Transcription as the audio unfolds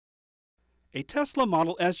A Tesla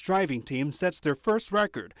Model S driving team sets their first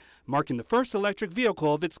record, marking the first electric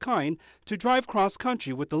vehicle of its kind to drive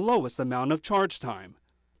cross-country with the lowest amount of charge time.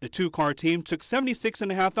 The two-car team took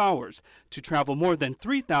 76.5 hours to travel more than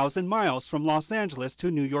 3,000 miles from Los Angeles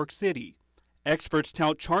to New York City. Experts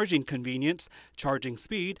tout charging convenience, charging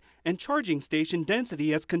speed, and charging station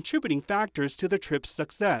density as contributing factors to the trip's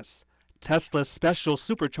success. Tesla's special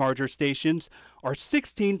supercharger stations are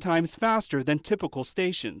 16 times faster than typical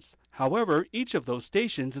stations. However, each of those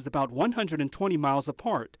stations is about 120 miles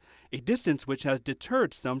apart, a distance which has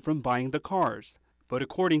deterred some from buying the cars. But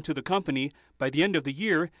according to the company, by the end of the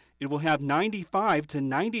year, it will have 95 to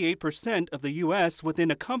 98% of the U.S.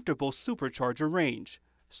 within a comfortable supercharger range.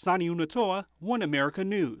 Sani, Unutoa, One America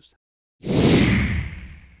News.